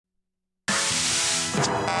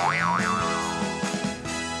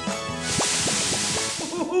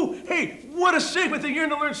Hey, what a segment, the Year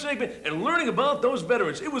to Learn segment, and learning about those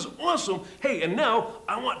veterans. It was awesome. Hey, and now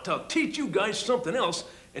I want to teach you guys something else.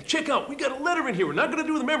 And check out, we got a letter in here. We're not going to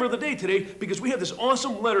do the member of the day today because we have this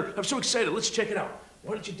awesome letter. I'm so excited. Let's check it out.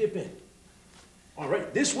 Why don't you dip in? All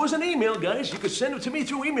right, this was an email, guys. You could send it to me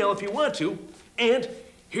through email if you want to. And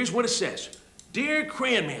here's what it says. Dear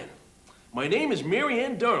Crayon Man, my name is Mary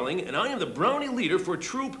Ann Darling, and I am the Brownie leader for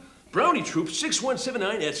Brownie Troop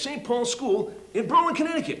 6179 at St. Paul's School in Berlin,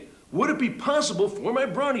 Connecticut. Would it be possible for my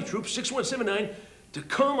Brownie Troop 6179 to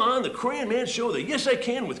come on the Crayon Man Show, the Yes I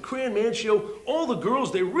Can with Crayon Man Show? All the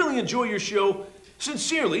girls, they really enjoy your show.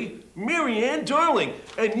 Sincerely, Mary Ann Darling.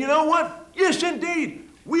 And you know what? Yes, indeed.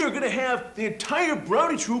 We are going to have the entire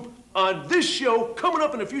Brownie Troop on this show coming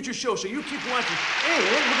up in a future show, so you keep watching. And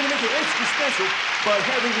we're going to make it extra special by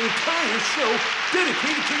having the entire show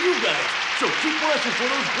dedicated to you guys. So keep watching for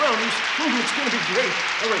those brownies. Ooh, it's going to be great.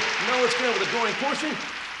 All right, now let's get on with the drawing portion.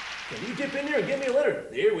 Can you dip in there and get me a letter?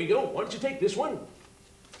 There we go. Why don't you take this one?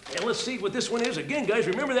 And let's see what this one is. Again, guys,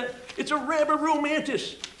 remember that. It's a Rabbaroo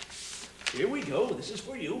Mantis. Here we go. This is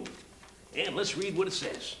for you. And let's read what it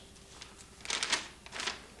says.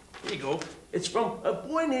 Here you go. It's from a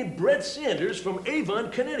boy named Brett Sanders from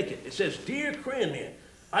Avon, Connecticut. It says, Dear Crayon Man,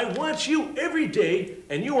 I watch you every day,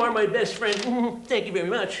 and you are my best friend. Thank you very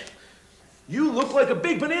much. You look like a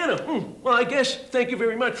big banana. Well, I guess thank you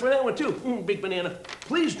very much for that one, too. Big banana.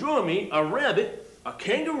 Please draw me a rabbit, a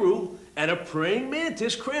kangaroo, and a praying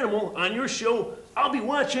mantis crayonimal on your show. I'll be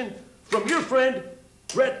watching from your friend,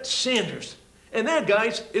 Brett Sanders. And that,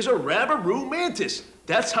 guys, is a Rabbaroo Mantis.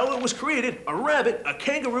 That's how it was created, a rabbit, a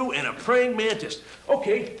kangaroo, and a praying mantis.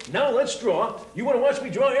 Okay, now let's draw. You want to watch me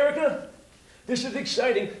draw, Erica? This is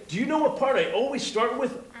exciting. Do you know what part I always start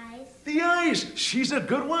with? Eyes. The eyes. She's a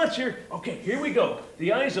good watcher. Okay, here we go.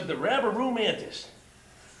 The eyes of the Rabbaroo Mantis.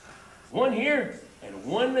 One here and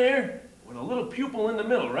one there with a little pupil in the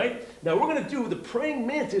middle, right? Now we're going to do the praying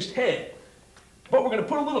mantis head, but we're going to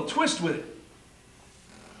put a little twist with it.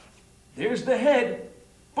 There's the head,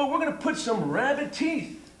 but we're going to put some rabbit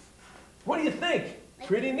teeth. What do you think?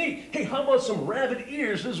 Pretty neat. Hey, how about some rabbit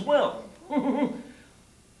ears as well?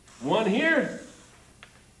 One here,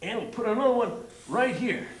 and we'll put another one right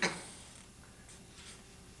here.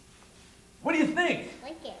 What do you think?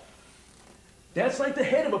 Like it. That's like the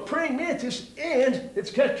head of a praying mantis, and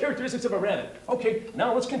it's got characteristics of a rabbit. Okay,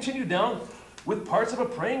 now let's continue down with parts of a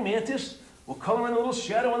praying mantis. We'll color in a little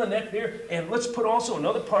shadow on the neck there, and let's put also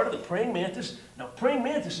another part of the praying mantis. Now, praying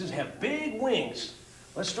mantises have big wings.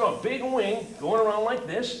 Let's draw a big wing going around like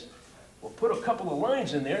this. We'll put a couple of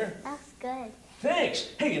lines in there. That's good. Thanks.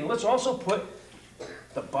 Hey, and let's also put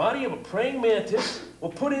the body of a praying mantis.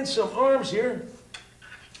 We'll put in some arms here.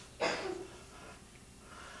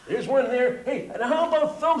 There's one there. Hey, and how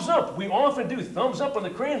about thumbs up? We often do thumbs up on the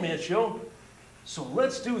Crayon Man Show. So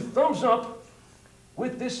let's do thumbs up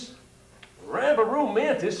with this Rabbaroo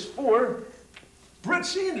Mantis for Brett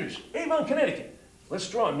Sanders, Avon, Connecticut. Let's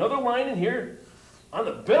draw another line in here on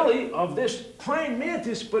the belly of this praying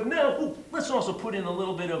mantis, but now, let's also put in a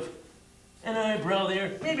little bit of an eyebrow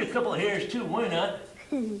there, maybe a couple of hairs too, why not?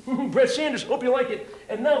 Brett Sanders, hope you like it.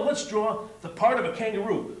 And now let's draw the part of a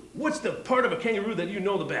kangaroo. What's the part of a kangaroo that you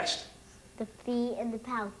know the best? The feet and the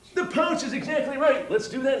pouch. The pouch is exactly right. Let's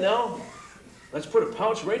do that now. Let's put a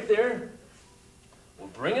pouch right there. We'll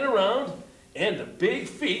bring it around, and the big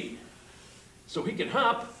feet, so he can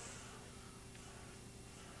hop.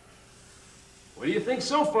 What do you think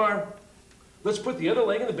so far? Let's put the other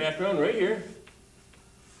leg in the background right here.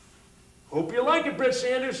 Hope you like it, Brett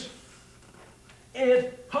Sanders. And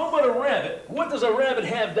how about a rabbit? What does a rabbit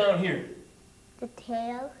have down here? The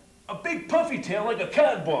tail. A big puffy tail like a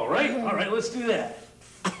cotton ball, right? All right, let's do that.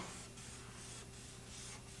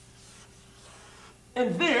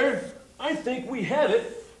 And there, I think we have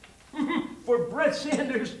it for Brett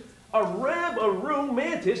Sanders, a Rabbaroo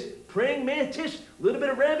Mantis, praying mantis, a little bit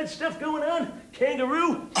of rabbit stuff going on,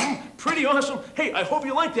 kangaroo, pretty awesome. Hey, I hope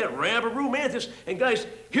you like that Rabbaroo Mantis. And guys,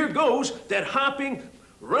 here goes that hopping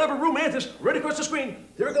Rabbaroo Mantis right across the screen.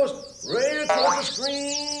 There it goes, right across the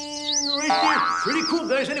screen, right there. Pretty cool,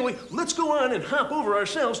 guys. Anyway, let's go on and hop over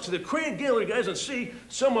ourselves to the Crayon Gallery, guys, and see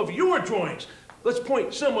some of your drawings. Let's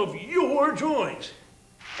point some of your drawings.